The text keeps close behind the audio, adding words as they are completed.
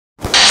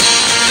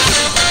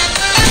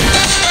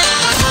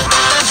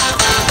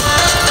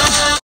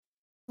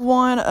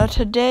everyone,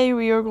 today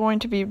we are going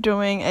to be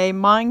doing a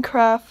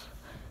Minecraft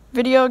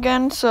video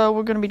again. So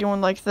we're going to be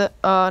doing like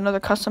another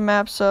custom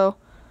map. So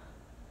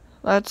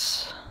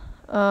let's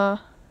get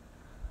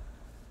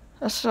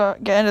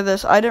into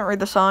this. I didn't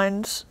read the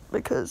signs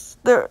because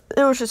it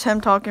was just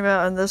him talking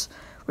about, and this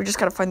we just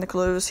gotta find the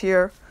clues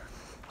here.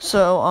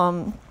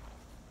 So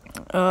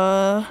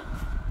yeah,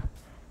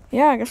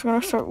 I guess we're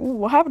gonna start. Ooh,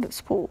 what happened to this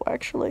pool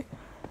actually?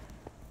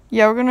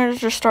 Yeah, we're gonna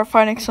just start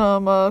finding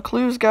some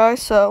clues,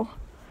 guys. So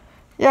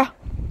yeah.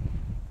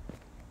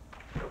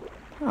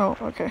 Oh,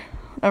 okay.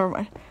 Never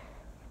mind.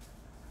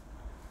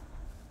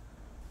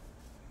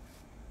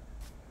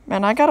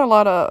 Man, I got a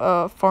lot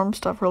of farm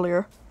stuff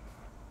earlier.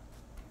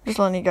 Just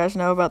letting you guys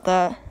know about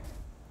that.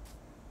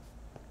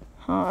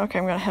 Okay,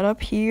 I'm gonna head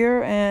up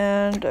here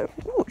and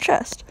ooh,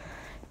 chest.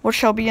 What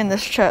shall be in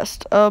this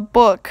chest? A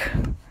book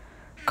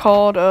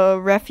called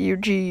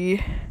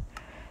Refugee.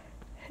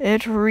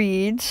 It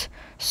reads,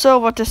 "So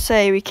what to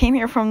say? We came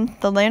here from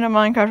the land of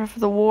Minecraft for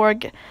the war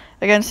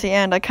against the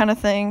end. I kind of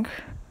think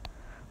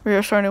we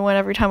were starting to win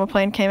every time a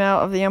plane came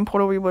out of the end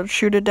portal. We would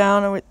shoot it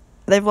down, and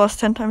they've lost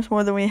 10 times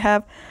more than we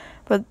have.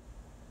 But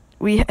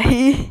we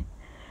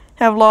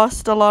have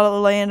lost a lot of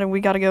the land, and we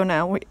gotta go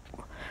now.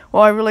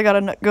 Well, I really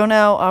gotta go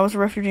now. I was a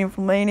refugee in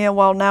Flamania.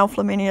 While now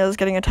Flamania is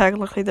getting attacked,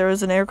 luckily there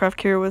is an aircraft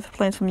carrier with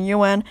planes from the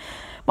UN,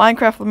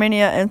 Minecraft,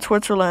 Flamania, and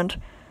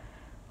Switzerland.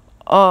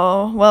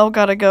 Well,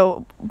 gotta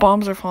go.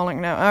 Bombs are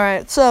falling now.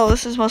 Alright, so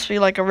this is supposed to be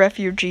like a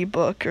refugee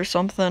book or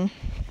something.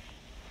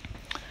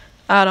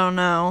 I don't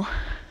know.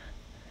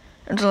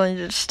 I'm just going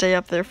to stay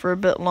up there for a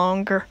bit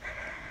longer.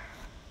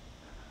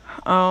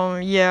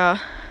 Yeah.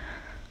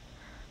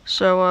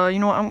 So, you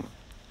know what?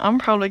 I'm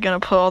probably gonna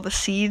put all the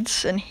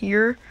seeds in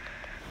here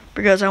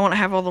because I want to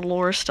have all the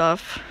lore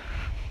stuff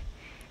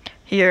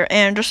here.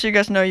 And just so you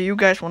guys know, you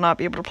guys will not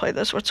be able to play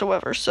this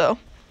whatsoever. So,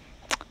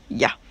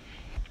 yeah.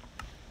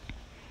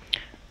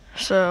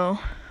 So,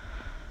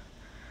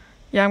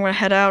 yeah, I'm gonna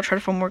head out, try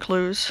to find more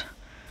clues.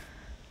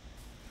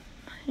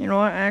 You know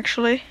what,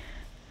 actually?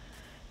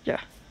 Yeah.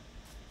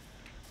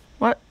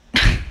 What?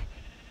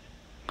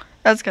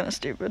 That's kind of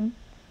stupid.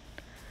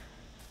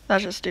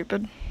 That's just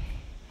stupid.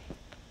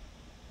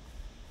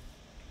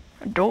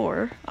 A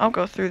door? I'll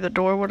go through the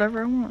door,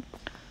 whatever I want.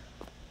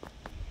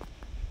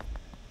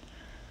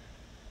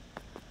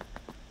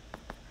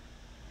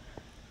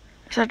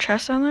 Is that a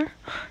chest down there?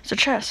 It's a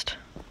chest.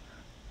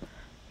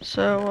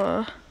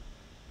 So,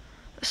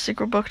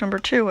 secret book number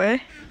 2, eh?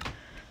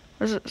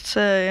 What does it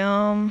say?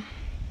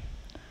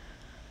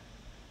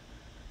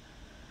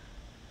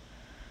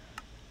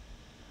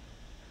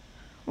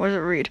 What does it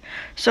read?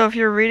 So if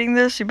you're reading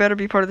this, you better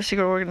be part of the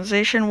secret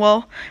organization.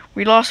 Well,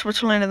 we lost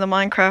Switzerland in the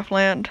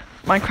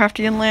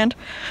Minecraftian land,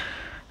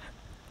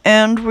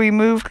 and we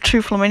moved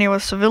to Flamania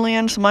with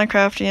civilians. The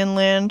Minecraftian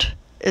land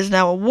is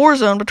now a war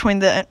zone between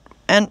the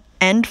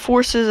End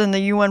forces and the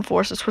UN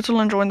forces.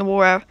 Switzerland joined the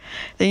war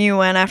the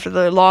UN after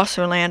the loss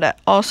of land.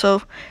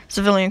 Also,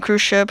 civilian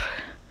cruise ship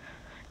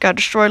got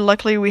destroyed.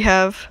 Luckily, we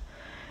have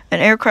an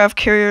aircraft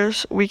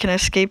carriers we can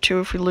escape to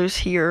if we lose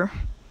here.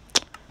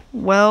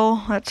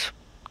 Well, that's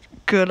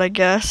good, I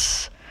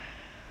guess.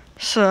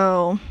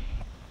 So,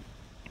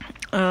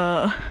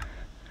 yeah,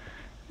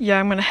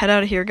 I'm gonna head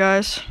out of here,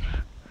 guys.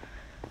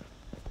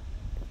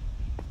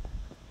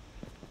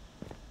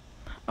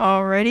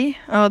 Alrighty.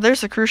 Oh, there's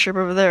the cruise ship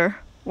over there.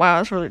 Wow,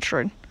 that's really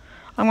destroyed.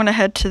 I'm gonna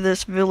head to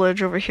this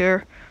village over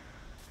here.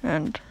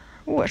 And,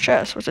 ooh, a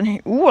chest. What's in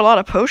here? Ooh, a lot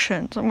of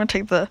potions. I'm gonna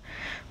take the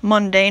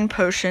mundane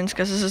potions,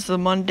 because this is the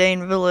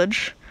mundane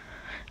village,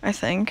 I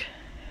think.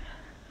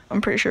 I'm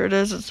pretty sure it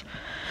is.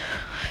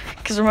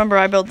 Because remember,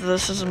 I built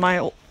this. This is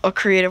a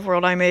creative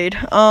world I made.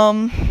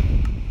 What's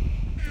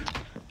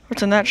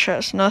in that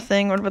chest?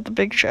 Nothing. What about the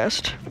big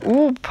chest?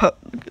 Ooh,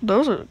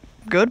 those are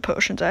good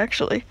potions,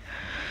 actually.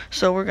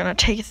 So we're gonna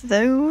take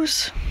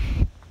those.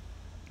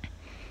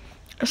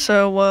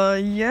 So,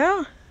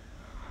 yeah.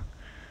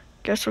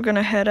 Guess we're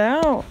gonna head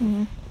out.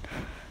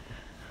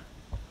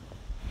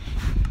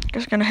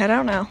 Guess we're gonna head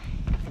out now.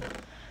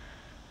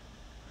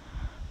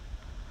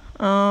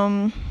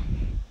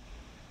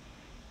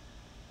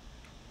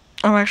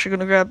 I'm actually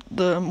gonna grab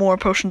the more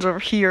potions over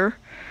here.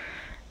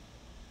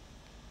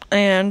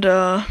 And,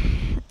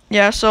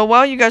 yeah, so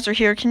while you guys are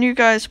here, can you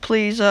guys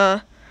please,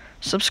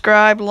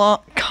 subscribe,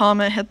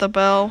 comment, hit the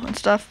bell and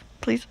stuff,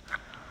 please?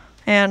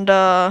 And,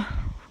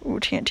 ooh,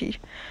 TNT.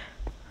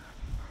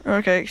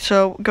 Okay,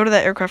 so go to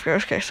that aircraft carrier.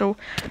 Okay, so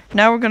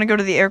now we're gonna go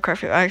to the aircraft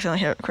carrier. I accidentally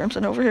hit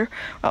Crimson over here.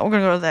 We're gonna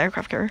go to the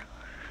aircraft carrier.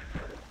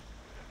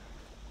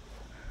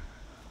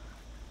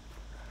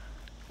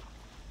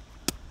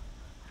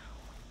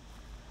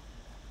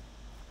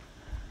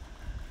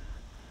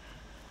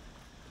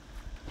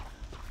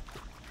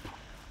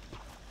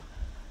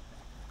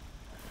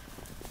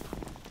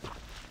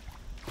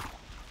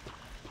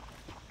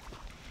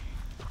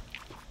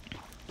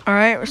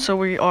 Alright, so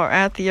we are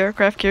at the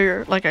aircraft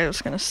carrier. Like I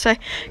was gonna say,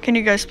 can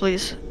you guys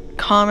please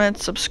comment,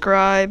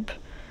 subscribe,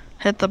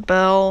 hit the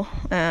bell,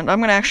 and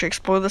I'm gonna actually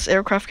explore this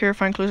aircraft carrier,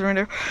 find clues around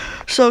here.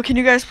 So can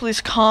you guys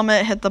please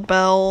comment, hit the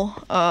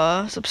bell,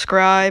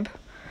 subscribe,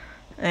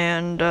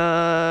 and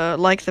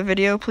like the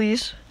video,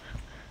 please.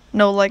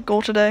 No like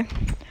goal today.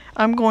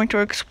 I'm going to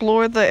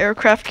explore the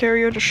aircraft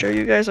carrier to show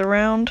you guys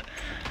around.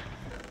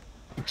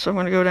 So I'm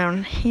gonna go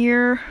down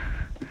here,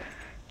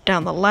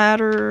 down the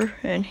ladder,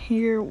 and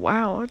here.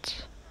 Wow,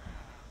 it's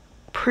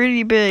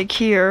pretty big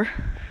here.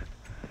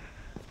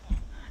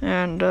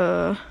 And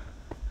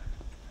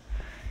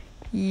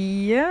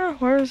yeah,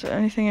 where is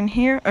anything in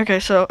here? Okay,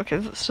 so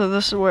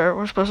this is where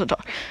we're supposed to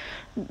talk.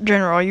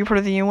 General, are you part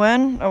of the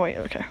UN? Oh wait,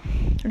 okay.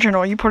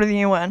 General, are you part of the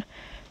UN?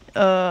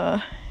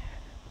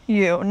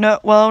 You. No,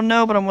 well,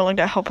 no, but I'm willing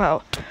to help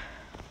out.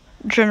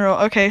 General,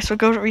 okay, so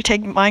go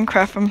retake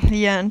Minecraft from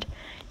the end.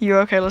 You,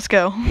 okay, let's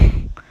go.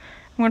 I'm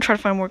gonna try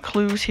to find more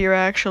clues here,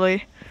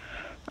 actually.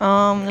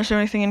 Is there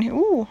anything in here?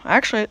 Ooh,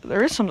 actually,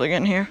 there is something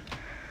in here.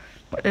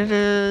 But it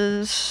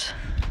is...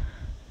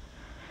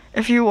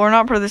 If you are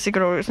not part of the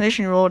secret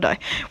organization, you will die.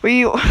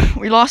 We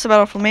lost the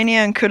Battle of Flamania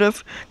and could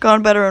have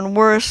gone better and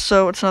worse,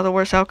 so it's not the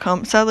worst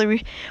outcome. Sadly,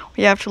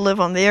 we have to live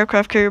on the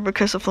aircraft carrier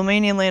because the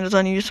Flamanian land is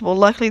unusable.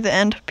 Luckily, the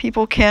end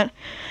people can't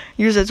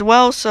use it as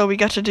well, so I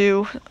got to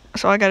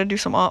do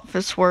some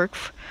office work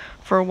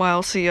for a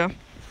while. See ya.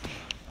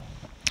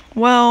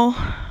 Well,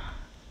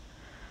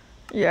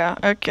 yeah,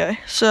 okay.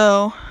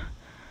 So,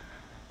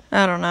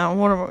 I don't know.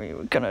 What are we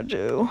gonna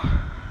do?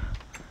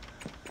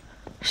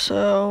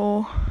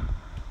 So...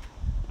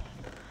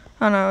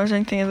 I don't know, is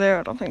anything in there?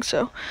 I don't think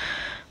so.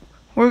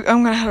 I'm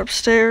gonna head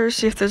upstairs,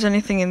 see if there's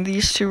anything in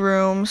these two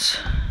rooms.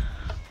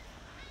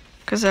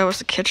 Because that was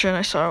the kitchen.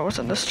 I saw it was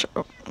in this.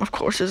 Of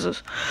course, is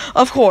this?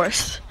 Of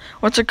course.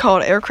 What's it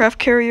called? Aircraft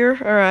carrier?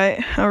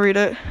 Alright, I'll read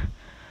it.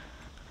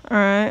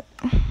 Alright.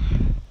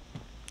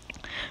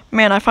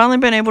 Man, I've finally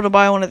been able to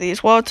buy one of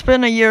these. Well, it's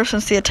been a year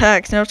since the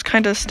attacks. Now it's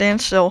kind of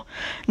standstill.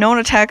 No one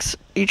attacks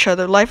each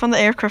other. Life on the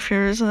aircraft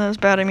carrier isn't as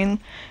bad. I mean,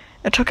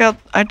 I took a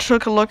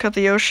look at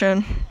the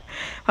ocean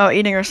while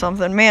eating or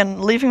something.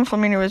 Man, leaving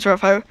Flamania was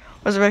rough. I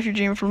was a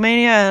refugee in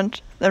Flamania,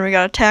 and then we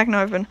got attacked.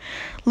 Now I've been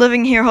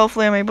living here.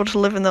 Hopefully I'm able to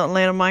live in the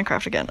land of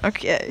Minecraft again.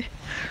 Okay.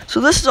 So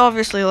this is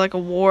obviously like a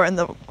war, and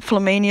the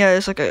Flamania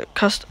is like a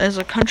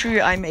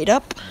country I made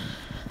up.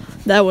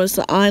 That was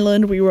the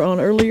island we were on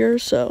earlier,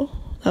 so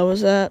that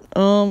was that.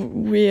 Yeah,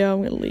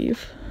 I'm gonna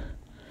leave.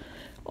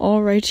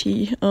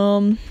 Alrighty.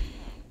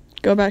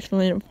 Go back to the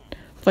land and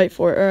fight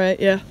for it. Alright,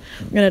 yeah.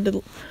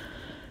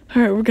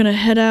 Alright, we're gonna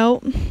head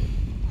out.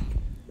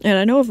 And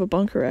I know of a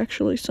bunker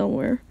actually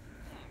somewhere.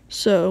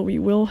 So we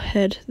will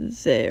head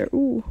there.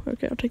 Ooh,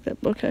 okay, I'll take that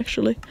book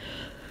actually.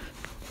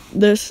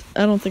 I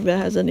don't think that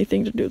has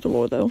anything to do with the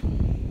lore though.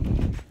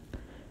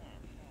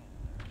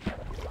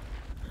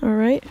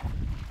 Alright.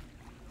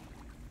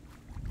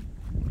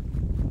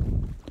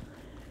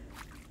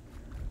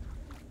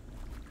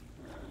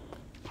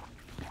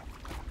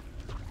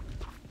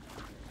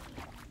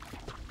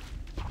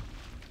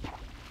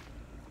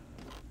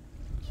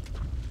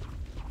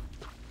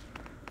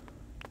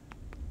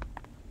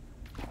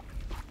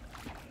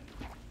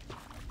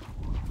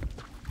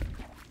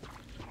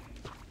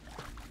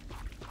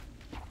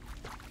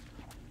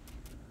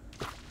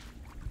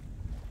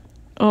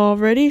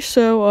 Alrighty,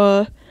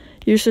 so,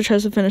 Usage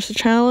hasn't finished the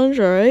challenge,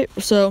 alright.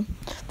 So,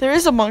 there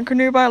is a bunker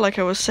nearby, like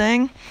I was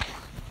saying,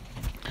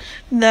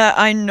 that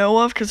I know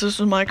of, because this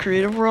was my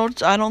creative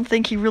world. I don't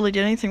think he really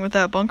did anything with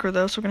that bunker,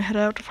 though, so we're gonna head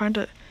out to find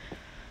it.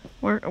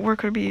 Where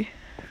could it be?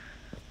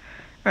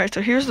 Alright,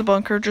 so here's the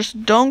bunker.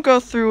 Just don't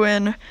go through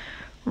in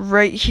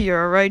right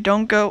here, alright?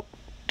 Don't...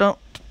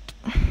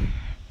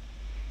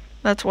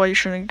 That's why you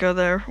shouldn't go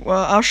there.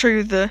 Well, I'll show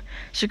you the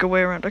secret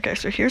way around. Okay,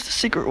 so here's the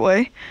secret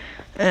way.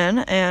 And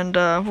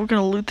we're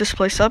gonna loot this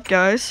place up,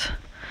 guys.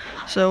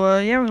 So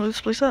yeah, we're gonna loot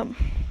this place up.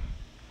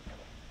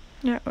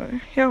 Yeah,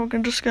 we're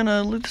just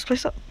gonna loot this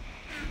place up.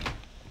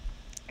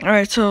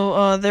 Alright,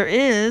 so there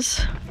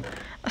is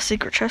a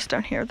secret chest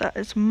down here that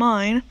is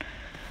mine.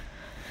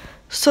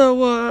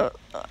 So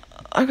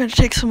I'm gonna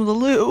take some of the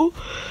loot,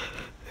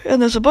 and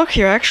there's a book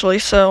here actually,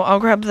 so I'll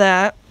grab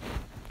that,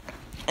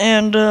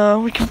 and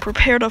we can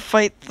prepare to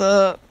fight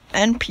the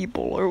end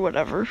people or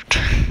whatever.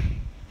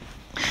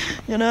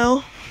 You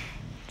know?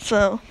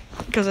 So,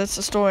 because it's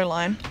the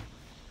storyline.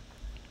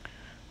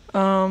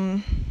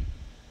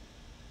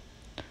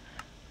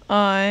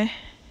 I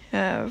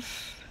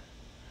have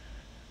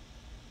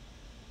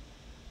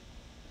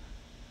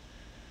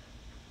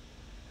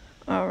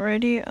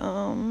already,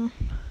 I'm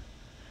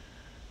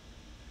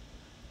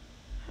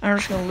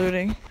just gonna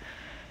looting.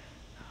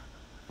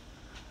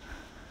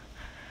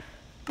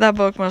 That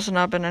book must have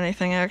not been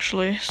anything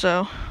actually,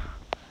 so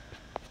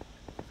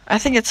I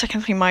think it's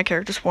technically my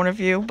character's point of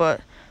view,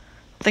 but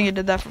I think he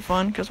did that for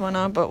fun, because why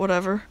not, but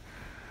whatever.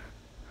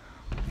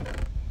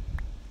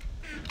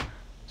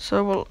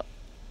 So we'll...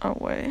 Oh,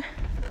 wait.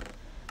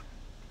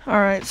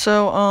 Alright,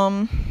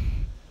 so,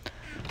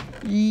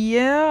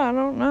 yeah, I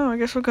don't know. I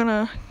guess we're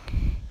gonna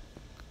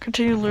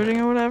continue looting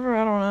or whatever.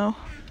 I don't know.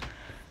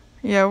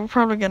 Yeah, we're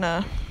probably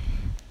gonna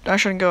I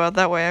shouldn't go out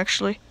that way,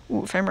 actually.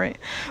 Ooh, frame rate.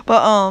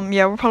 But,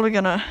 yeah, we're probably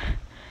gonna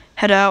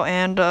head out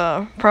and,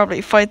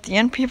 probably fight the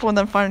end people and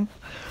then find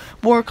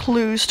more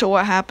clues to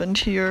what happened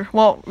here.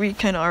 Well, we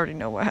kind of already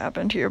know what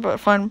happened here, but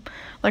find,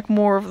 like,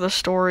 more of the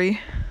story.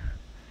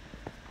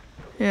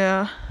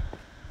 Yeah.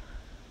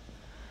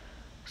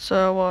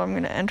 So, I'm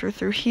gonna enter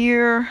through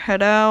here,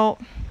 head out,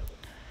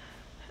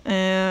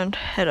 and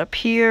head up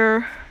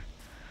here.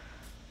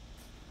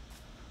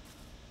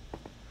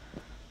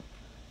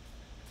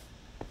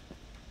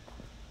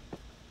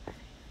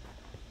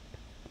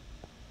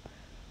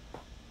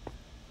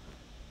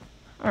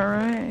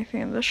 Alright,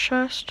 anything in this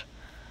chest?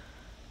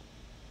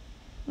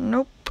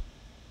 Nope.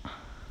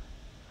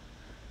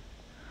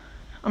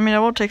 I mean, I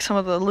will take some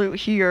of the loot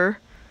here,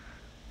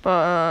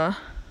 but,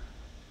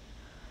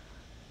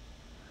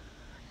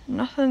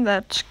 nothing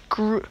that's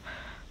good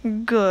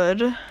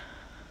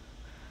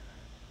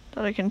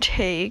that I can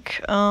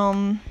take.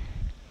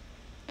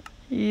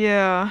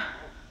 Yeah.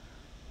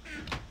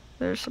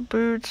 There's the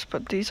boots,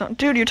 but these aren't.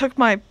 Dude, you took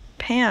my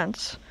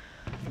pants.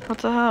 What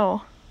the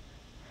hell?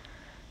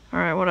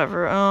 Alright,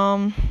 whatever.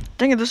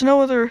 Dang it, there's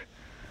no other.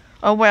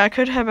 Oh, wait, I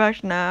could head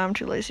back. Nah, I'm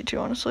too lazy to,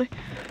 honestly.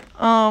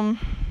 Grab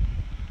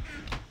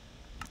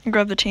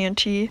the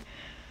TNT.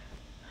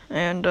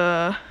 And,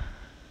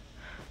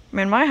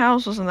 man, my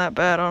house wasn't that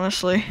bad,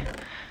 honestly.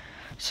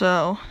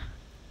 So,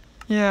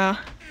 yeah.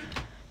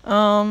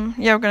 Yeah,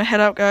 we're gonna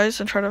head out, guys,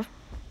 and try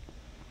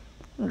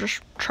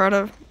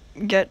to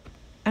get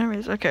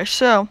enemies. Okay,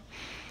 so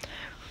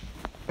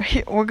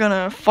we're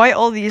gonna fight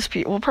all these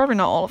people. Well, probably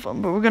not all of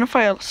them, but we're gonna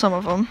fight some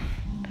of them.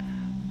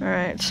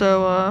 Alright,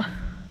 so,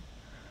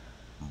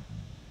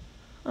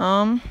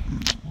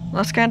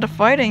 let's get into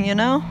fighting, you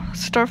know?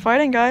 Let's start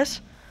fighting,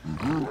 guys.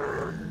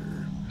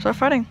 Start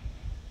fighting.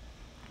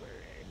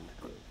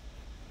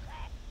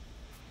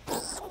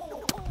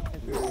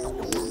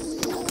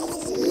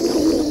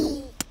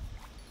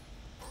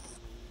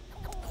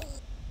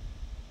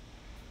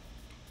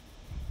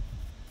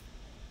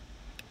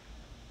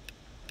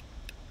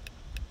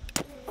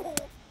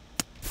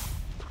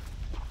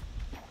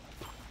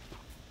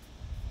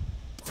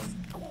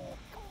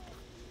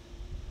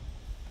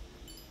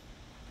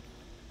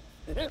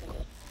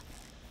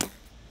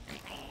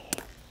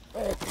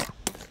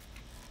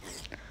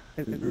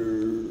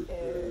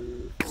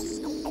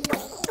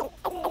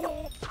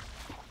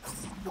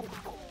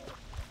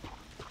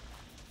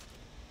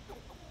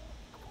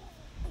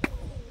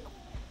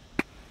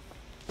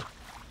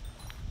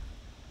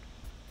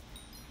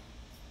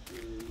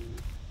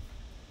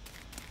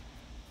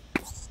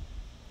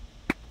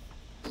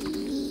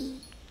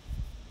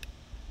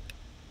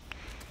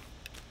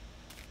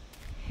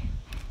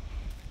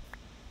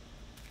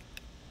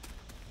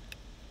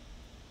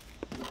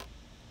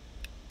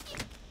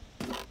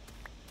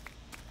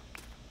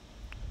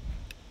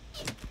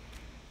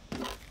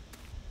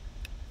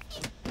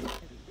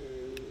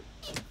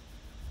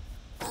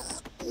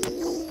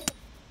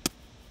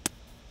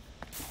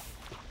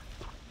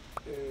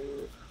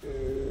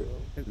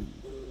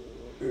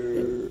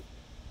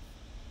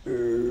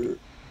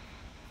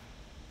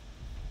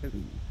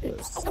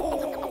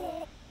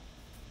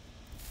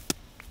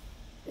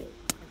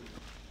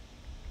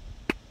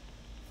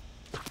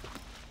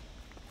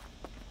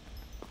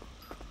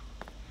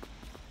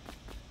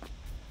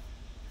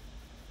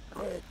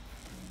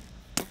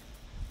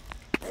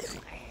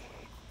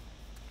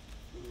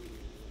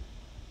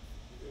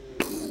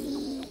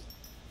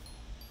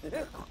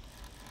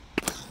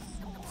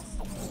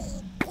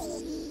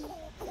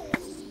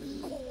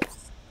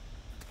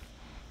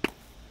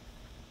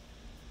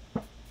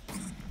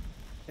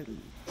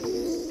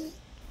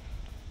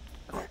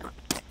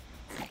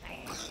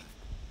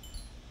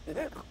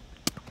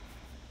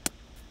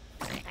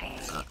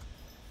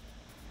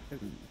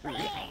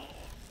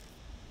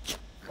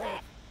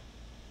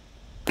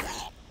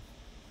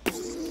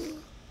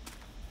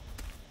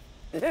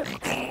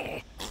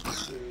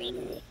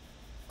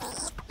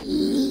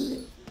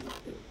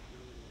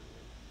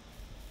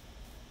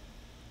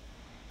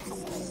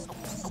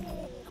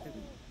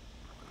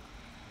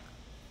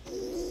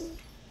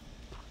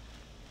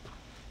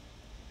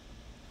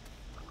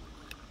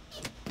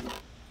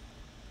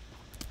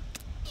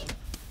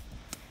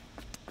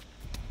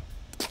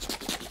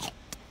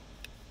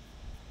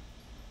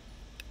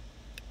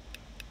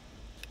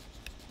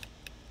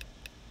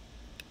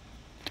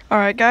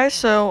 Alright, guys,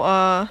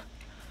 so,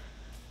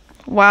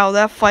 wow,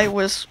 that fight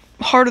was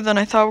harder than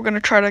I thought. We're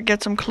gonna try to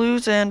get some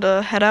clues and,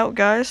 head out,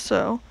 guys,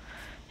 so,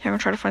 yeah, I'm gonna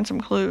try to find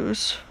some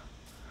clues.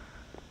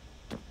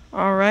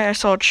 Alright, I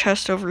saw a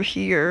chest over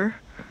here,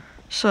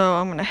 so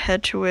I'm gonna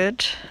head to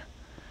it.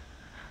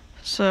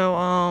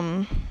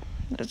 So,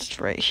 it's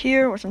right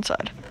here. What's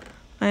inside?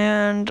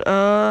 And,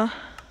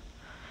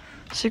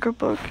 secret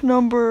book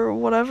number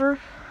whatever.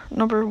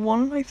 Number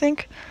 1, I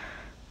think.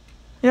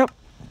 Yep.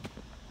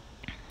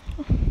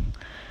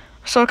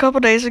 So a couple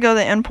days ago,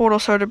 the end portal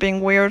started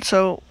being weird,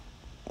 so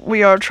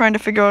we are trying to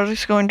figure out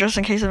what's going just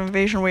in case of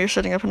invasion. We are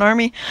setting up an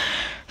army.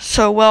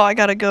 So, well, I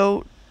gotta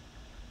go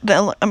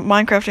the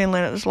Minecraft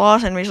inland is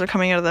lost. Enemies are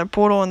coming out of that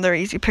portal, and they're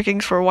easy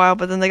pickings for a while,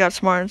 but then they got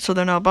smart, so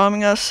they're now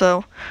bombing us.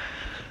 So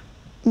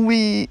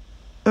we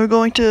are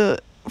going to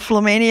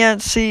Flamania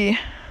and see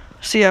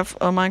CF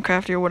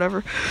Minecraft or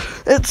whatever.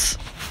 It's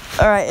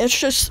alright. It's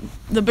just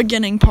the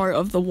beginning part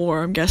of the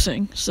war, I'm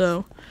guessing.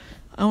 So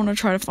I want to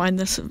try to find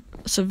this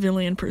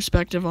civilian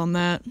perspective on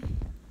that,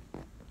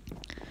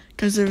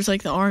 because there's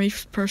like the army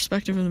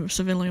perspective and the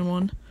civilian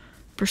one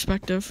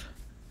perspective.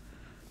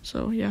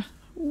 So yeah.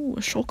 Ooh,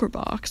 a shulker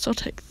box. I'll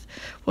take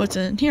what's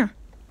in here.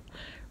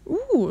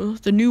 Ooh,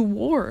 the new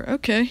war.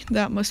 Okay,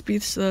 that must be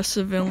the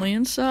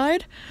civilian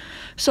side.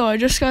 So I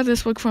just got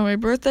this book for my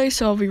birthday,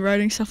 so I'll be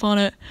writing stuff on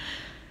it.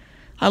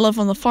 I live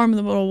on the farm in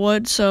the middle of the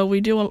woods, so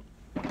we do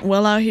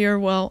well out here.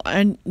 Well,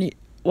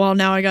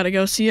 now I gotta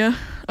go. See ya.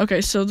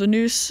 Okay, so the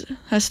news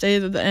has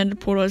stated that the end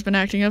portal has been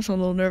acting up, so I'm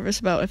a little nervous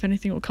about if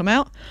anything will come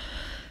out.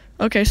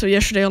 Okay, so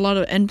yesterday a lot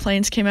of end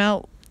planes came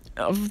out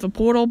of the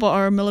portal, but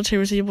our military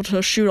was able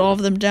to shoot all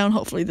of them down.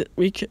 Hopefully that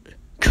we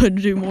could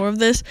do more of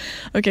this.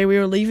 Okay, we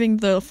were leaving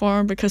the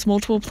farm because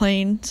multiple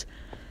planes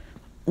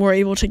were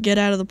able to get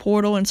out of the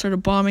portal and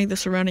started bombing the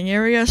surrounding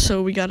area,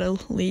 so we gotta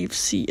leave.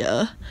 See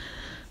ya.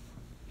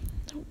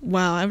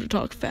 Wow, I have to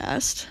talk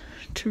fast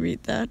to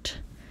read that.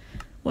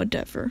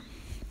 Whatever.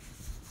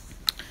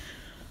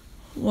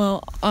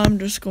 Well, I'm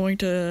just going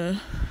to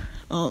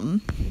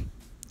we're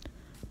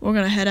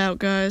gonna head out,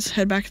 guys.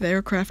 Head back to the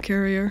aircraft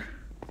carrier.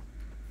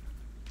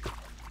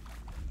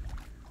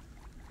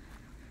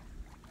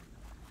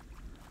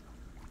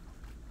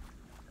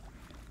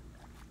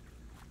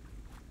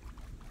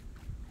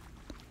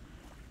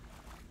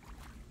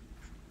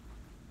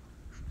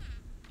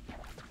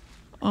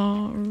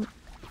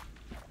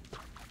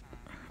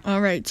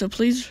 Alright, so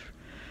please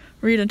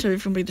read until you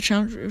complete the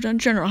challenge we've done.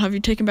 General, have you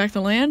taken back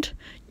the land?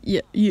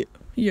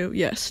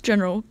 Yes.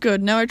 General,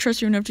 good. Now I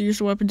trust you enough to use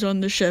the weapons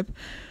on the ship.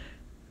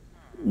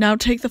 Now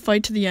take the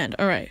fight to the end.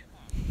 Alright.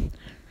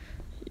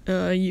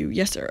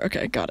 Yes, sir.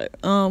 Okay, got it.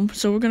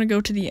 So we're gonna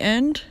go to the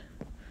end,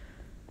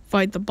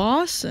 fight the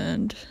boss,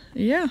 and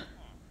yeah.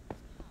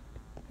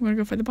 We're gonna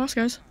go fight the boss,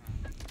 guys.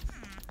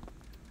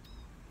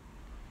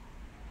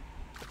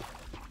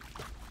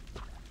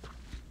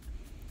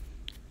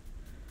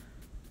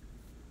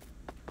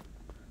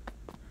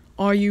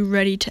 Are you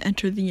ready to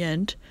enter the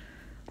end?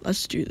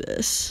 Let's do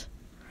this.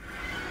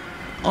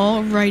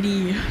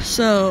 Alrighty,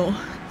 so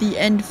the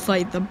end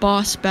fight, the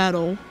boss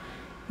battle,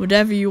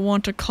 whatever you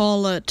want to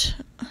call it.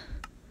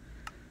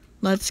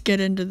 Let's get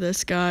into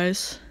this,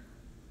 guys.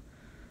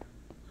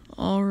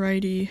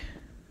 Alrighty.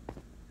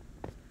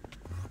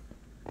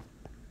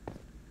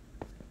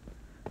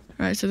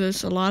 Alright, so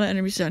there's a lot of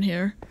enemies down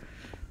here.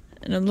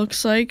 And it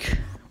looks like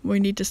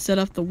we need to set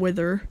up the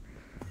wither.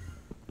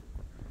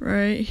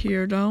 Right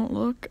here, don't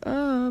look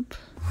up.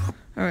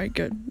 Alright,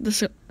 good.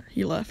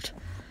 He left.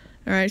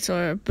 Alright,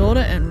 so I build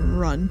it and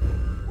run.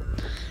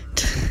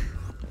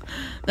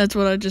 That's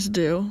what I just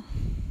do.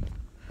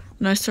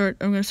 And I'm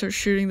gonna start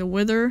shooting the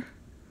wither.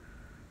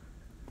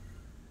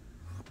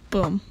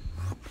 Boom.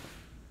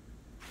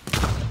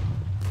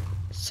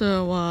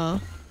 So, I'm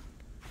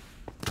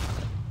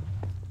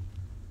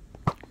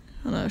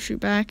gonna shoot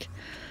back.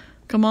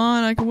 Come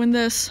on, I can win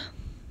this.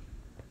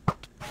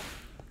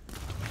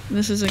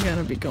 This isn't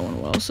gonna be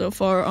going well so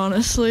far,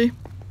 honestly.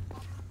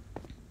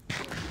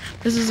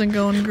 This isn't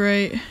going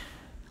great.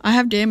 I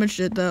have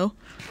damaged it, though.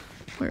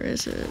 Where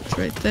is it? It's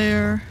right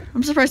there.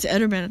 I'm surprised the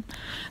Endermen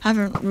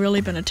haven't really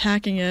been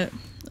attacking it.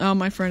 Oh,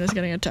 my friend is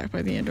getting attacked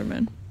by the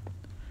Endermen.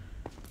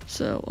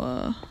 So,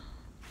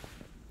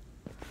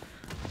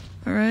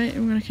 alright,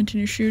 I'm gonna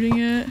continue shooting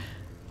it.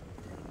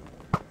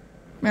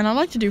 Man, I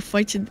like to do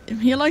fights.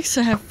 He likes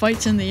to have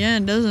fights in the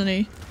end, doesn't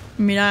he?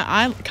 I mean,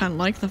 I kind of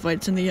like the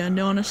fights in the end,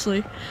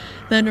 honestly.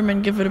 The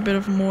Endermen give it a bit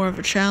of more of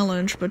a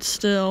challenge, but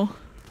still.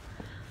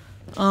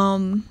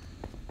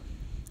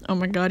 Oh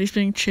my god, he's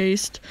being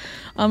chased.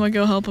 I'm gonna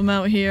go help him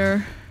out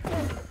here.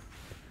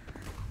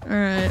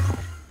 Alright.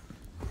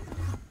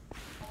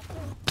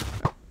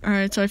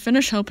 Alright, so I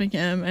finished helping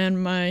him,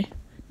 and my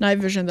night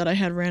vision that I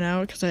had ran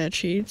out because I had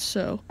cheats,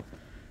 so.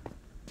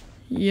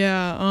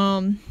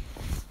 Yeah,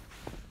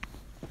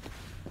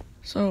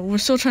 so we're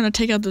still trying to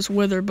take out this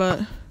wither,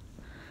 but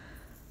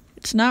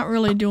it's not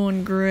really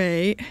doing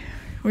great.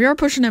 We are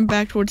pushing him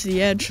back towards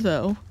the edge,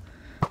 though.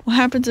 What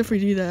happens if we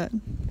do that?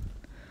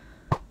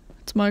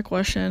 That's my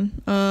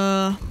question.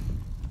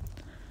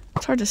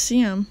 It's hard to see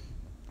him.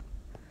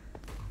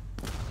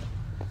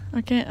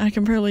 I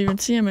can barely even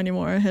see him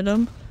anymore. I hit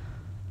him.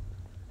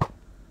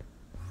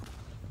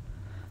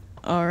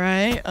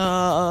 Alright,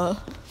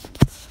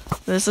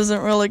 this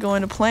isn't really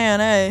going to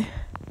plan, eh?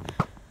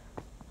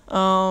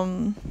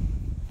 I'm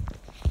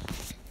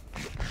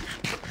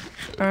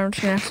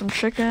just gonna have some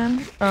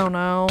chicken. Oh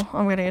no,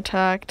 I'm getting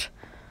attacked.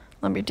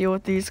 Let me deal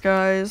with these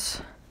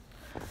guys.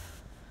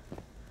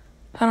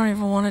 I don't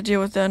even want to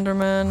deal with the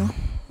Enderman.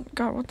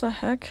 God, what the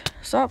heck?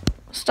 Stop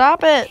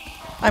it!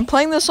 I'm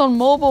playing this on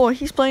mobile.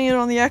 He's playing it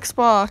on the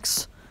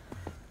Xbox.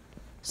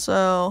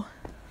 So,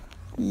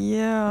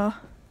 yeah.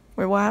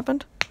 Wait, what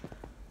happened?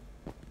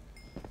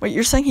 Wait,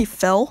 you're saying he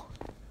fell?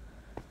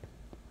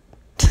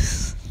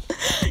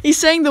 He's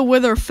saying the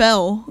Wither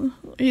fell.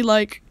 He,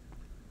 like,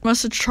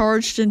 must have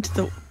charged into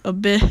the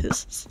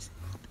abyss.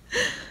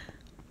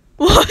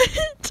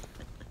 What?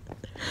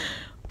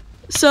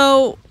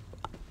 So,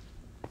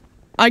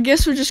 I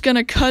guess we're just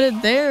gonna cut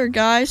it there,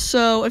 guys.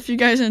 So, if you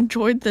guys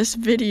enjoyed this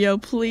video,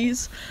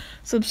 please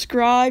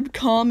subscribe,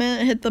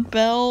 comment, hit the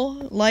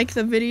bell, like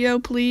the video,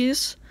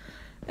 please.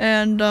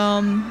 And,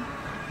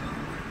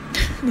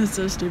 that's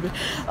so stupid.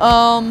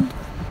 Can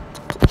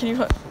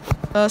you,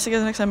 see you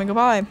guys next time and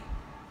goodbye.